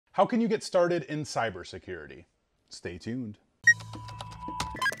How can you get started in cybersecurity? Stay tuned.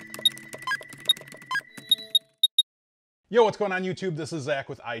 Yo, what's going on YouTube? This is Zach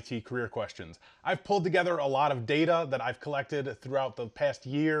with IT Career Questions. I've pulled together a lot of data that I've collected throughout the past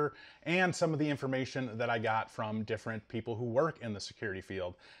year and some of the information that I got from different people who work in the security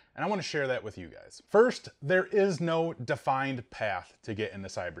field, and I want to share that with you guys. First, there is no defined path to get into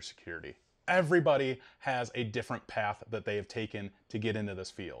cybersecurity. Everybody has a different path that they have taken to get into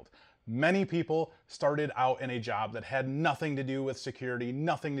this field. Many people started out in a job that had nothing to do with security,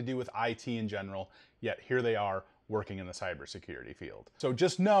 nothing to do with IT in general, yet here they are working in the cybersecurity field. So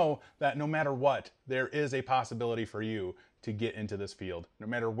just know that no matter what, there is a possibility for you to get into this field, no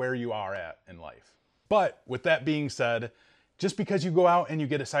matter where you are at in life. But with that being said, just because you go out and you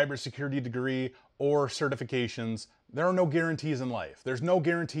get a cybersecurity degree or certifications, there are no guarantees in life. There's no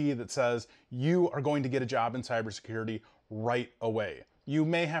guarantee that says you are going to get a job in cybersecurity right away. You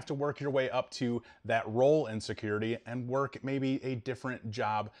may have to work your way up to that role in security and work maybe a different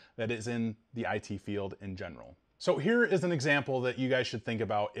job that is in the IT field in general. So here is an example that you guys should think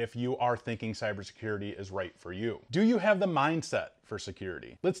about if you are thinking cybersecurity is right for you. Do you have the mindset for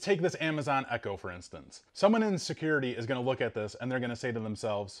security? Let's take this Amazon Echo for instance. Someone in security is going to look at this and they're going to say to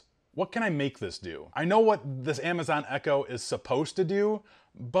themselves, what can I make this do? I know what this Amazon Echo is supposed to do,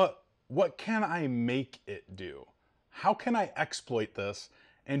 but what can I make it do? How can I exploit this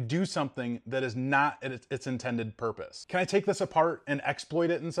and do something that is not its intended purpose? Can I take this apart and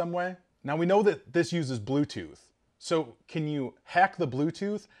exploit it in some way? Now we know that this uses Bluetooth. So can you hack the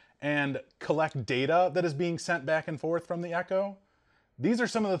Bluetooth and collect data that is being sent back and forth from the Echo? These are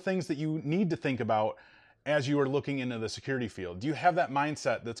some of the things that you need to think about as you are looking into the security field. Do you have that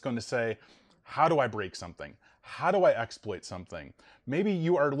mindset that's going to say, how do I break something? How do I exploit something? Maybe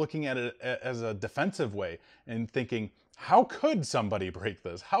you are looking at it as a defensive way and thinking, how could somebody break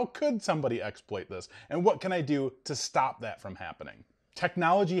this? How could somebody exploit this? And what can I do to stop that from happening?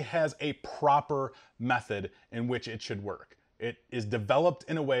 Technology has a proper method in which it should work. It is developed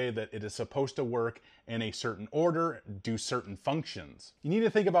in a way that it is supposed to work in a certain order, do certain functions. You need to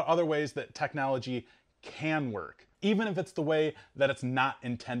think about other ways that technology can work, even if it's the way that it's not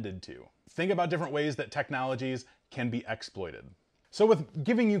intended to. Think about different ways that technologies can be exploited. So with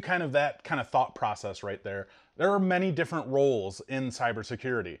giving you that kind of thought process right there, there are many different roles in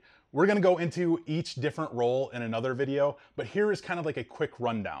cybersecurity. We're gonna go into each different role in another video, but here is kind of like a quick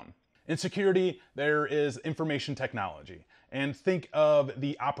rundown. In security, there is information technology. And think of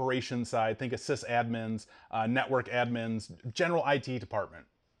the operations side, think of sysadmins, network admins, general IT department.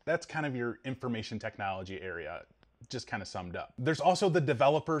 That's kind of your information technology area, just kind of summed up. There's also the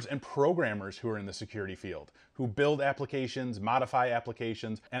developers and programmers who are in the security field, who build applications, modify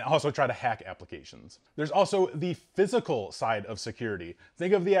applications, and also try to hack applications. There's also the physical side of security.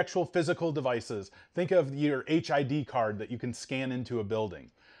 Think of the actual physical devices. Think of your HID card that you can scan into a building.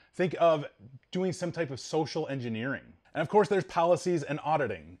 Think of doing some type of social engineering. And of course, there's policies and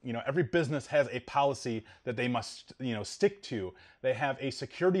auditing. Every business has a policy that they must, stick to. They have a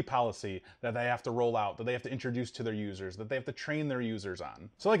security policy that they have to roll out, that they have to introduce to their users, that they have to train their users on.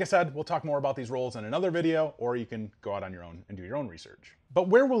 So like I said, we'll talk more about these roles in another video, or you can go out on your own and do your own research. But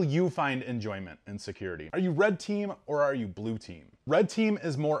where will you find enjoyment in security? Are you red team or are you blue team? Red team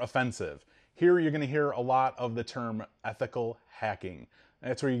is more offensive. Here you're gonna hear a lot of the term ethical hacking.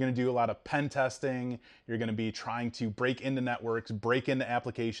 That's where you're going to do a lot of pen testing. You're going to be trying to break into networks, break into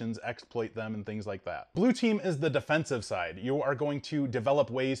applications, exploit them, and things like that. Blue team is the defensive side. You are going to develop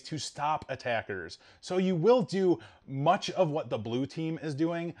ways to stop attackers. So you will do much of what the blue team is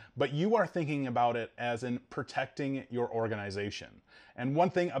doing, but you are thinking about it as in protecting your organization. And one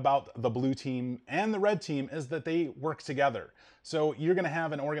thing about the blue team and the red team is that they work together. So you're going to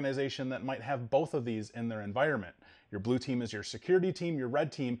have an organization that might have both of these in their environment. Your blue team is your security team. Your red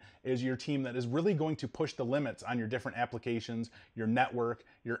team is your team that is really going to push the limits on your different applications, your network,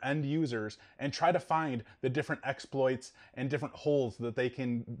 your end users, and try to find the different exploits and different holes that they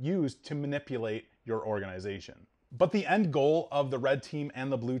can use to manipulate your organization. But the end goal of the red team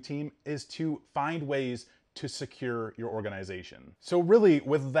and the blue team is to find ways to secure your organization. So really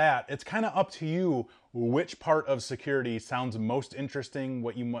with that, it's kind of up to you which part of security sounds most interesting,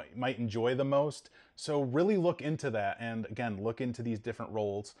 what you might enjoy the most. So really look into that, and again, look into these different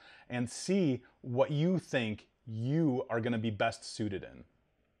roles and see what you think you are going to be best suited in.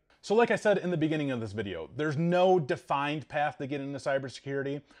 So like I said in the beginning of this video, there's no defined path to get into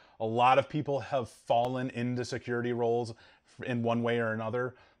cybersecurity. A lot of people have fallen into security roles in one way or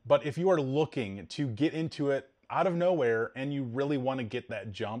another. But if you are looking to get into it out of nowhere and you really want to get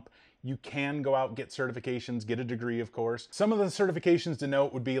that jump, You can go out and get certifications, get a degree, of course. Some of the certifications to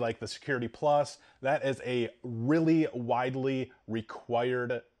note would be like the Security Plus. That is a really widely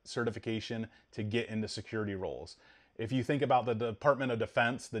required certification to get into security roles. If you think about the Department of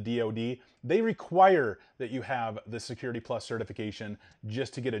Defense, the DoD, they require that you have the Security Plus certification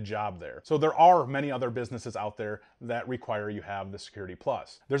just to get a job there. So there are many other businesses out there that require you have the Security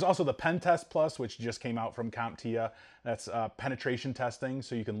Plus. There's also the Pen Test Plus, which just came out from CompTIA. That's penetration testing,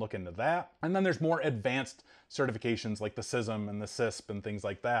 so you can look into that. And then there's more advanced certifications like the CISM and the CISP and things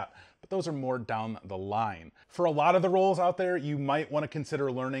like that, but those are more down the line. For a lot of the roles out there, you might want to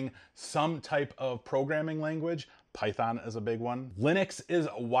consider learning some type of programming language. Python is a big one. Linux is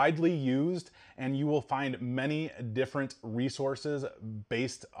widely used, and you will find many different resources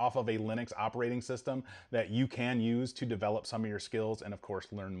based off of a Linux operating system that you can use to develop some of your skills and of course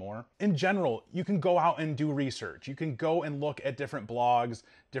learn more. In general, you can go out and do research. You can go and look at different blogs,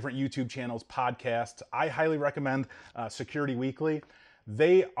 different YouTube channels, podcasts. I highly recommend Security Weekly.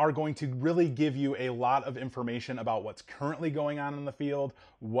 They are going to really give you a lot of information about what's currently going on in the field,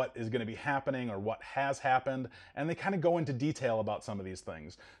 what is going to be happening or what has happened, and they kind of go into detail about some of these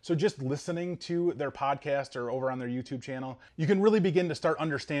things. So just listening to their podcast or over on their YouTube channel, you can really begin to start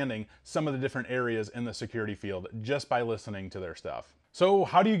understanding some of the different areas in the security field just by listening to their stuff. So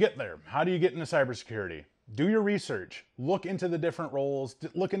how do you get there? How do you get into cybersecurity? Do your research, look into the different roles,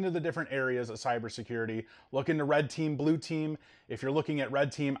 look into the different areas of cybersecurity, look into red team, blue team. If you're looking at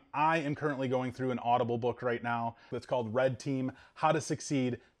red team, I am currently going through an Audible book right now that's called Red Team, How to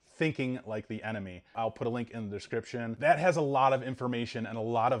Succeed Thinking Like the Enemy. I'll put a link in the description. That has a lot of information and a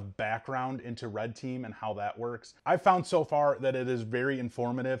lot of background into red team and how that works. I've found so far that it is very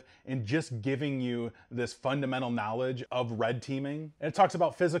informative in just giving you this fundamental knowledge of red teaming. And it talks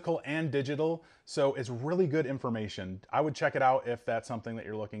about physical and digital, so it's really good information. I would check it out if that's something that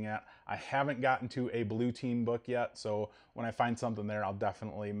you're looking at. I haven't gotten to a blue team book yet, so when I find something there, I'll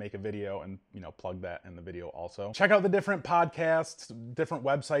definitely make a video and plug that in the video also. Check out the different podcasts, different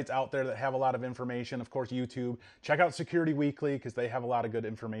websites out there that have a lot of information. Of course, YouTube. Check out Security Weekly because they have a lot of good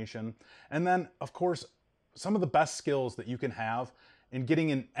information. And then, of course, some of the best skills that you can have in getting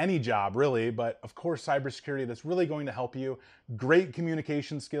in any job, really, but of course, cybersecurity that's really going to help you. Great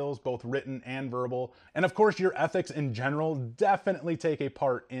communication skills, both written and verbal. And of course, your ethics in general definitely take a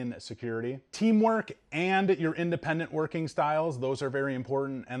part in security. Teamwork and your independent working styles, those are very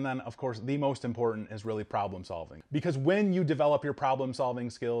important. And then, of course, the most important is really problem solving. Because when you develop your problem solving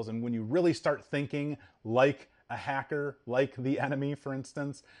skills and when you really start thinking like a hacker, like the enemy, for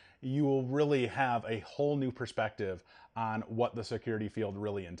instance, you will really have a whole new perspective on what the security field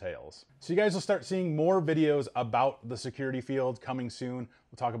really entails. So you guys will start seeing more videos about the security field coming soon.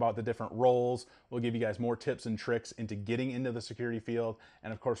 We'll talk about the different roles. We'll give you guys more tips and tricks into getting into the security field.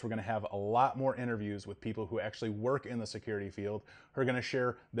 And of course, we're gonna have a lot more interviews with people who actually work in the security field, who are gonna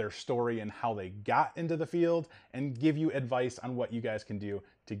share their story and how they got into the field and give you advice on what you guys can do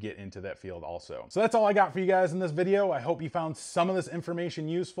to get into that field also. So that's all I got for you guys in this video. I hope you found some of this information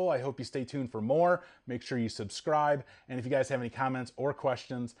useful. I hope you stay tuned for more. Make sure you subscribe. And if you guys have any comments or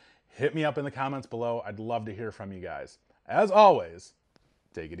questions, hit me up in the comments below. I'd love to hear from you guys. As always,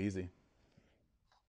 take it easy.